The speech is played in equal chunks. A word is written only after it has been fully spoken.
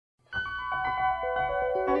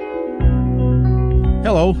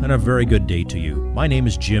Hello, and a very good day to you. My name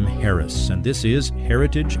is Jim Harris, and this is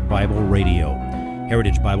Heritage Bible Radio.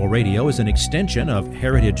 Heritage Bible Radio is an extension of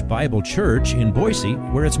Heritage Bible Church in Boise,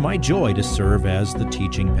 where it's my joy to serve as the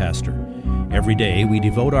teaching pastor. Every day, we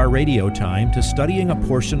devote our radio time to studying a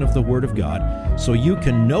portion of the Word of God so you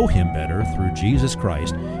can know Him better through Jesus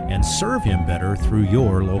Christ and serve Him better through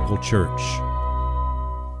your local church.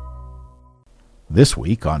 This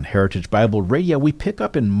week on Heritage Bible Radio, we pick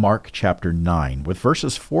up in Mark chapter 9 with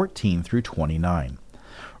verses 14 through 29.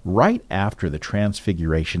 Right after the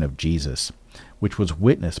transfiguration of Jesus, which was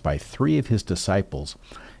witnessed by 3 of his disciples,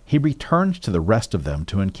 he returns to the rest of them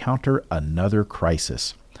to encounter another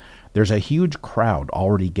crisis. There's a huge crowd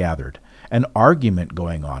already gathered, an argument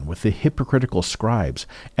going on with the hypocritical scribes,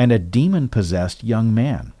 and a demon-possessed young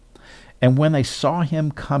man. And when they saw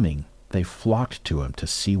him coming, they flocked to him to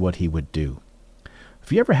see what he would do.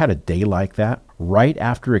 Have you ever had a day like that? Right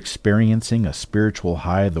after experiencing a spiritual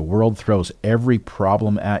high, the world throws every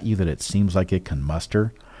problem at you that it seems like it can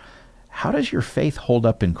muster. How does your faith hold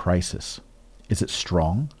up in crisis? Is it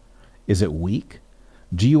strong? Is it weak?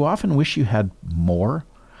 Do you often wish you had more?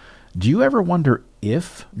 Do you ever wonder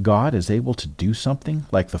if God is able to do something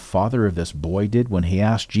like the father of this boy did when he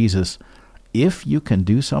asked Jesus, "If you can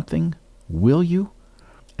do something, will you?"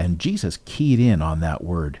 And Jesus keyed in on that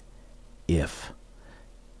word, if.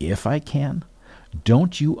 If I can?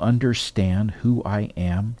 Don't you understand who I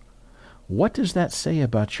am? What does that say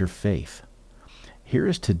about your faith? Here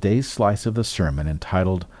is today's slice of the sermon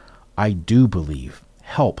entitled, I Do Believe,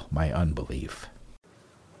 Help My Unbelief.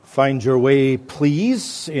 Find your way,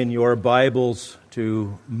 please, in your Bibles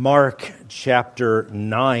to Mark chapter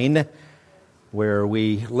 9, where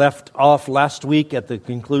we left off last week at the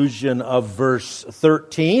conclusion of verse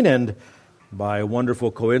 13, and by a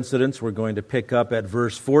wonderful coincidence, we're going to pick up at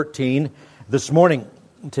verse 14 this morning.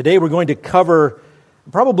 Today we're going to cover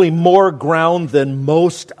probably more ground than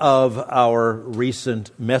most of our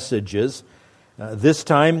recent messages. This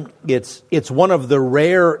time, it's one of the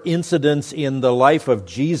rare incidents in the life of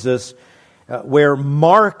Jesus where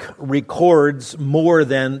Mark records more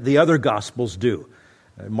than the other Gospels do.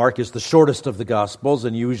 Mark is the shortest of the Gospels,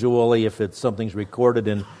 and usually if something's recorded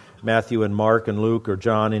in Matthew and Mark and Luke or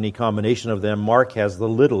John, any combination of them, Mark has the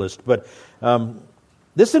littlest. But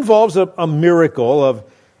this involves a miracle of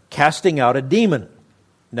casting out a demon.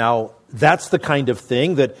 Now, that's the kind of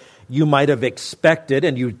thing that you might have expected,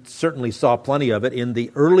 and you certainly saw plenty of it in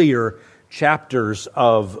the earlier chapters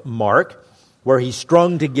of Mark, where he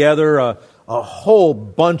strung together a whole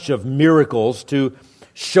bunch of miracles to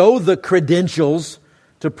show the credentials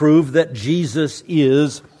to prove that Jesus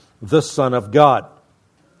is the Son of God.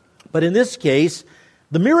 But in this case,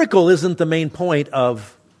 the miracle isn't the main point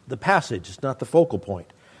of the passage. It's not the focal point.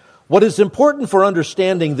 What is important for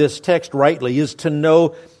understanding this text rightly is to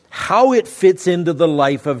know how it fits into the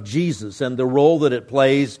life of Jesus and the role that it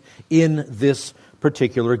plays in this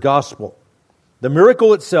particular gospel. The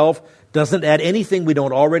miracle itself doesn't add anything we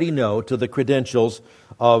don't already know to the credentials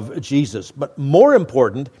of Jesus. But more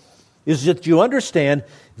important is that you understand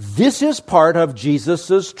this is part of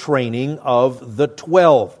Jesus' training of the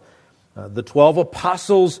 12. The 12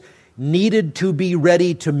 apostles needed to be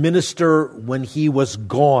ready to minister when he was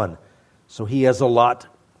gone. So he has a lot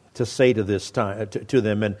to say to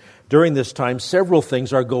them. And during this time, several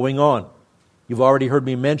things are going on. You've already heard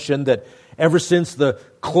me mention that ever since the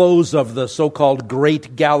close of the so-called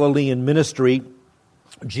Great Galilean Ministry,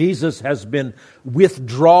 Jesus has been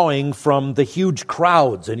withdrawing from the huge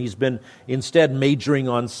crowds, and he's been instead majoring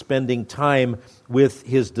on spending time with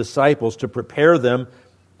his disciples to prepare them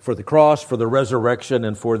for the cross, for the resurrection,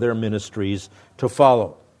 and for their ministries to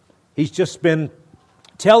follow. He's just been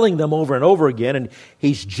telling them over and over again, and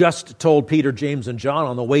he's just told Peter, James, and John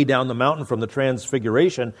on the way down the mountain from the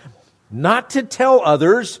Transfiguration not to tell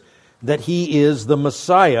others that he is the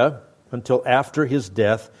Messiah until after his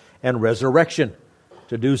death and resurrection.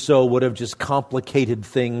 To do so would have just complicated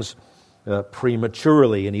things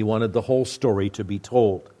prematurely, and he wanted the whole story to be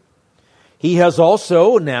told. He has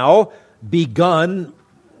also now begun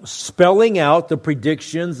spelling out the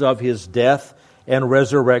predictions of his death and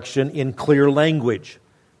resurrection in clear language.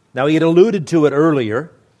 Now, he had alluded to it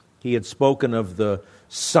earlier. He had spoken of the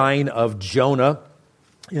sign of Jonah,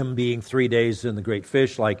 him being 3 days in the great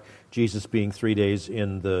fish, like Jesus being 3 days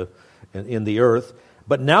in the earth.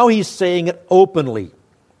 But now he's saying it openly.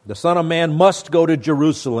 The Son of Man must go to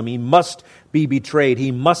Jerusalem. He must be betrayed.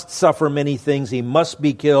 He must suffer many things. He must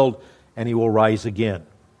be killed, and he will rise again.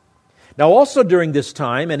 Now, also during this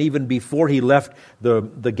time, and even before he left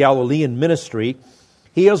the Galilean ministry,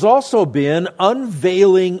 he has also been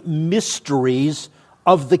unveiling mysteries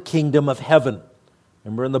of the kingdom of heaven.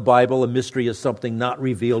 Remember, in the Bible, a mystery is something not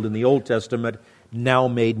revealed in the Old Testament, now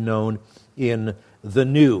made known in the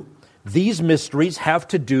New. These mysteries have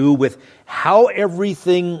to do with how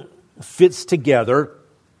everything fits together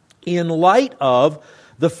in light of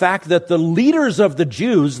the fact that the leaders of the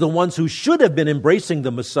Jews, the ones who should have been embracing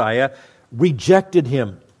the Messiah, rejected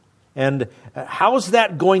him. And how is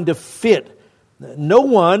that going to fit? No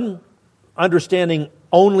one, understanding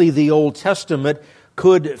only the Old Testament,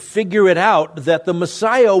 could figure it out that the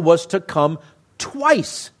Messiah was to come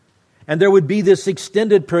twice. And there would be this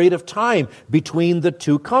extended period of time between the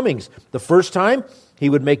two comings. The first time, he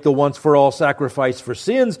would make the once-for-all sacrifice for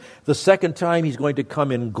sins. The second time, he's going to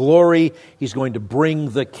come in glory. He's going to bring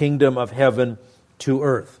the kingdom of heaven to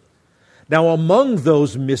earth. Now, among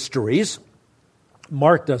those mysteries,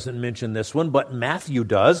 Mark doesn't mention this one, but Matthew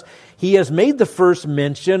does. He has made the first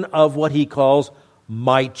mention of what he calls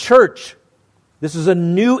my church. This is a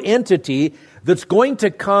new entity that's going to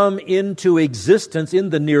come into existence in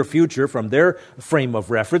the near future from their frame of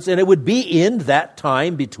reference, and it would be in that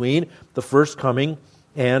time between the first coming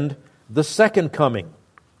and the second coming.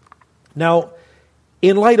 Now,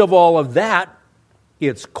 in light of all of that,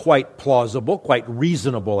 it's quite plausible, quite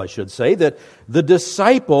reasonable, I should say, that the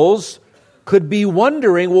disciples could be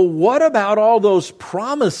wondering, well, what about all those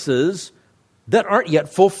promises that aren't yet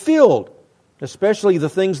fulfilled? Especially the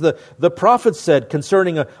things the prophets said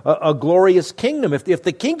concerning a glorious kingdom. If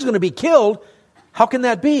the king's going to be killed, how can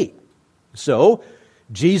that be? So,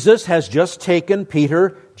 Jesus has just taken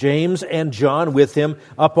Peter, James, and John with him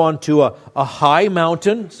up onto a high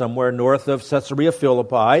mountain somewhere north of Caesarea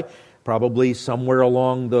Philippi, probably somewhere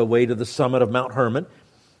along the way to the summit of Mount Hermon.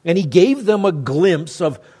 And he gave them a glimpse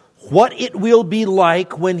of what it will be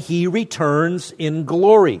like when he returns in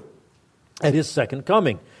glory at his second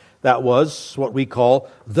coming. That was what we call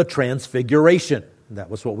the Transfiguration.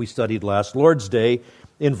 That was what we studied last Lord's Day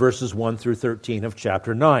in verses 1 through 13 of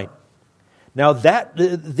chapter 9. Now,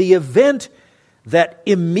 the event that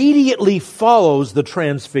immediately follows the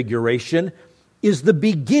Transfiguration is the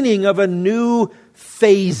beginning of a new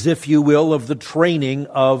phase, if you will, of the training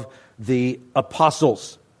of the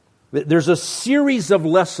apostles. There's a series of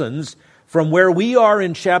lessons from where we are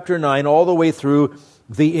in chapter 9 all the way through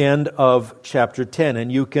the end of chapter 10.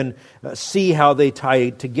 And you can see how they tie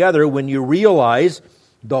together when you realize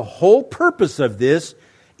the whole purpose of this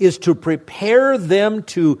is to prepare them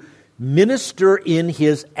to minister in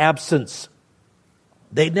his absence.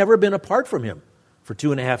 They'd never been apart from him for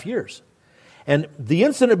 2.5 years. And the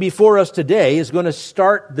incident before us today is going to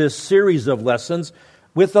start this series of lessons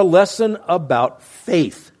with a lesson about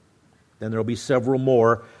faith. Then there will be several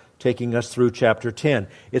more taking us through chapter 10.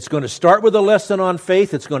 It's going to start with a lesson on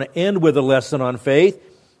faith. It's going to end with a lesson on faith.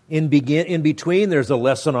 In between, there's a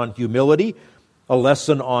lesson on humility, a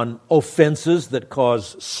lesson on offenses that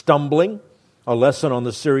cause stumbling, a lesson on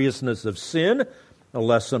the seriousness of sin, a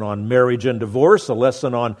lesson on marriage and divorce, a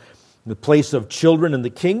lesson on the place of children in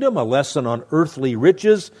the kingdom, a lesson on earthly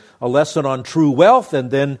riches, a lesson on true wealth,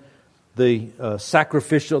 and then the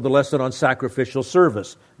lesson on sacrificial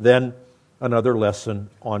service. Then another lesson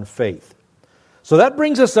on faith. So that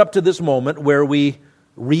brings us up to this moment where we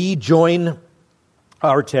rejoin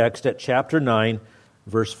our text at chapter 9,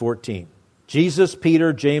 verse 14. Jesus,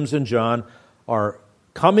 Peter, James, and John are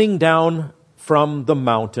coming down from the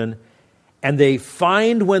mountain, and they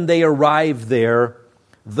find when they arrive there,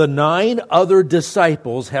 the 9 other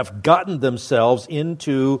disciples have gotten themselves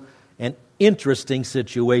into an interesting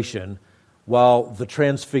situation while the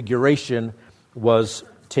Transfiguration was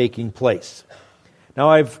taking place. Now,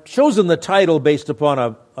 I've chosen the title based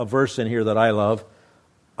upon a verse in here that I love.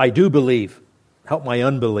 I do believe. Help my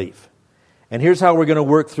unbelief. And here's how we're going to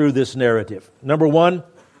work through this narrative. Number 1,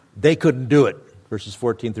 they couldn't do it. Verses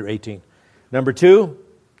 14 through 18. Number 2,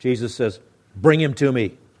 Jesus says, bring him to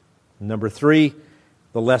me. Number 3,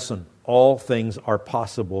 the lesson. All things are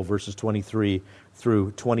possible. Verses 23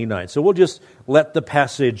 through 29. So we'll just let the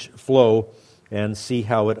passage flow and see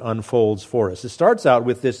how it unfolds for us. It starts out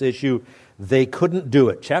with this issue, they couldn't do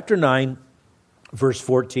it. Chapter 9, verse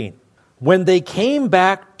 14. When they came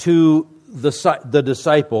back to the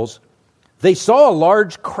disciples, they saw a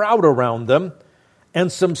large crowd around them and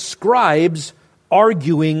some scribes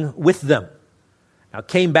arguing with them. Now,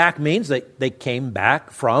 came back means they came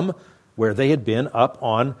back from where they had been up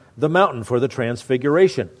on the mountain for the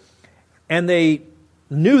Transfiguration. And they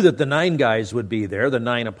knew that the 9 guys would be there, the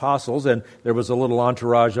 9 apostles, and there was a little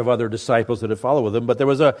entourage of other disciples that had followed with them. But there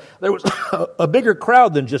was a bigger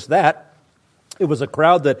crowd than just that. It was a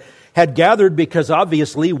crowd that had gathered because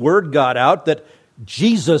obviously word got out that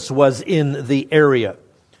Jesus was in the area.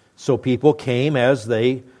 So people came as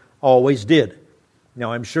they always did.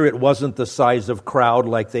 Now, I'm sure it wasn't the size of crowd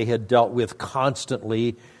like they had dealt with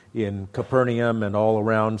constantly in Capernaum and all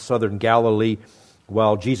around southern Galilee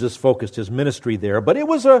while Jesus focused his ministry there, but it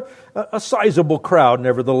was a sizable crowd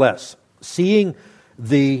nevertheless. Seeing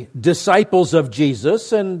the disciples of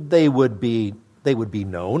Jesus, and they would be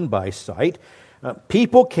known by sight,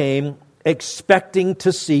 people came expecting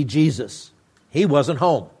to see Jesus. He wasn't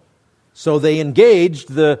home. So they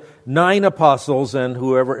engaged the 9 apostles and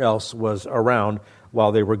whoever else was around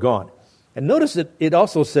while they were gone. And notice that it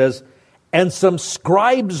also says, and some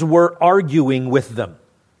scribes were arguing with them.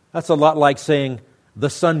 That's a lot like saying, the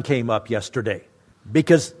sun came up yesterday.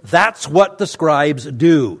 Because that's what the scribes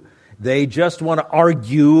do. They just want to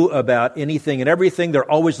argue about anything and everything. They're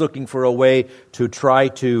always looking for a way to try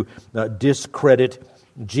to discredit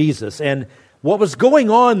Jesus. And what was going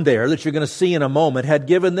on there that you're going to see in a moment had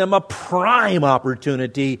given them a prime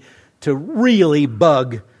opportunity to really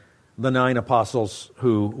bug the 9 apostles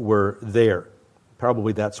who were there.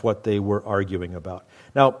 Probably that's what they were arguing about.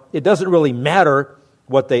 Now, it doesn't really matter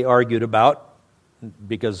what they argued about,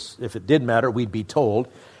 because if it did matter, we'd be told.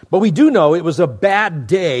 But we do know it was a bad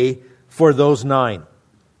day for those 9.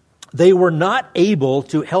 They were not able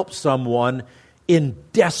to help someone in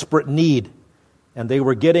desperate need, and they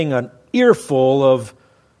were getting an earful of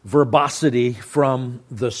verbosity from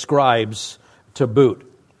the scribes to boot.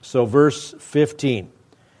 So verse 15,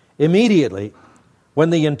 immediately when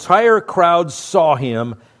the entire crowd saw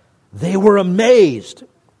him, they were amazed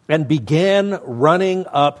and began running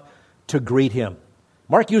up to greet him.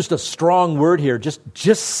 Mark used a strong word here,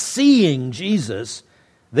 just seeing Jesus,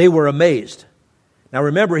 they were amazed. Now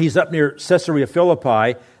remember, he's up near Caesarea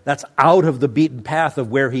Philippi. That's out of the beaten path of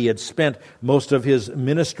where he had spent most of his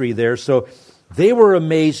ministry there. So they were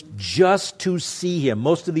amazed just to see him.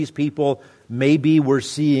 Most of these people maybe were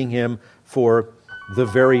seeing him for the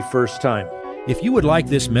very first time. If you would like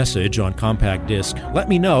this message on compact disc, let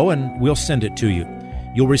me know and we'll send it to you.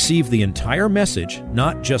 You'll receive the entire message,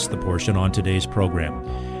 not just the portion on today's program.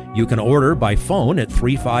 You can order by phone at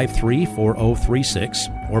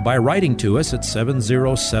 353-4036 or by writing to us at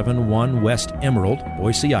 7071 West Emerald,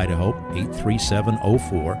 Boise, Idaho,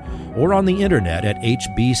 83704, or on the internet at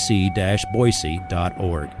hbc-boise.org.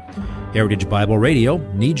 Heritage Bible Radio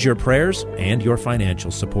needs your prayers and your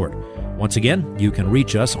financial support. Once again, you can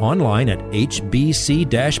reach us online at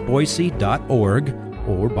hbc-boise.org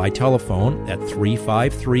or by telephone at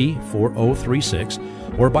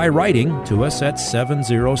 353-4036 or by writing to us at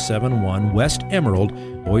 7071 West Emerald,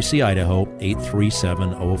 Boise, Idaho,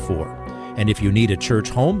 83704. And if you need a church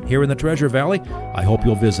home here in the Treasure Valley, I hope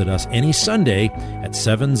you'll visit us any Sunday at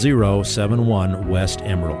 7071 West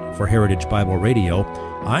Emerald. For Heritage Bible Radio,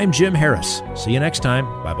 I'm Jim Harris. See you next time.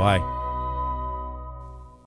 Bye-bye.